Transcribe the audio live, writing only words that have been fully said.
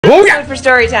Oh, Good for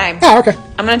story time. Oh, okay.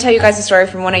 I'm going to tell you guys a story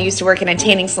from when I used to work in a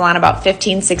tanning salon about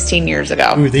 15, 16 years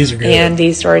ago. Ooh, these are good. And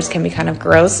these stories can be kind of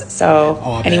gross.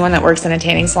 So anyone that works in a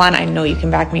tanning salon, I know you can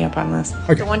back me up on this.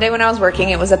 Okay. So one day when I was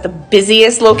working, it was at the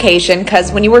busiest location,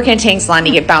 because when you work in a tanning salon,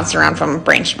 you get bounced around from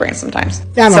branch to branch sometimes.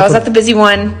 Yeah, so I was at the busy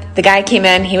one. The guy came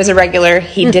in. He was a regular.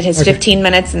 He did his 15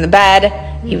 minutes in the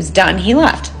bed. He was done. He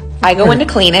left. I go in to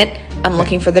clean it. I'm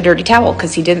looking for the dirty towel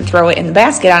because he didn't throw it in the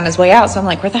basket on his way out. So I'm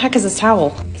like, where the heck is this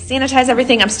towel? I sanitize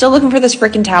everything. I'm still looking for this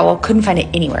freaking towel. Couldn't find it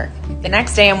anywhere. The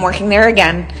next day I'm working there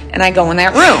again, and I go in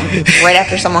that room right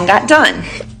after someone got done.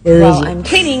 Well, I'm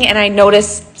cleaning, and I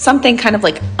notice something kind of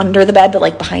like under the bed, but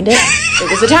like behind it, it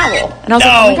was a towel. And I was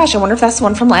like, oh my gosh, I wonder if that's the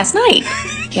one from last night.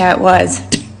 Yeah, it was.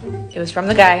 It was from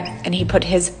the guy, and he put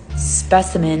his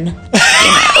specimen,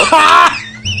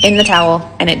 in the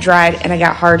towel, and it dried, and it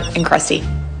got hard and crusty.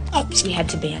 We had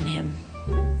to ban him.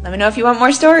 Let me know if you want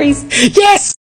more stories. Yes!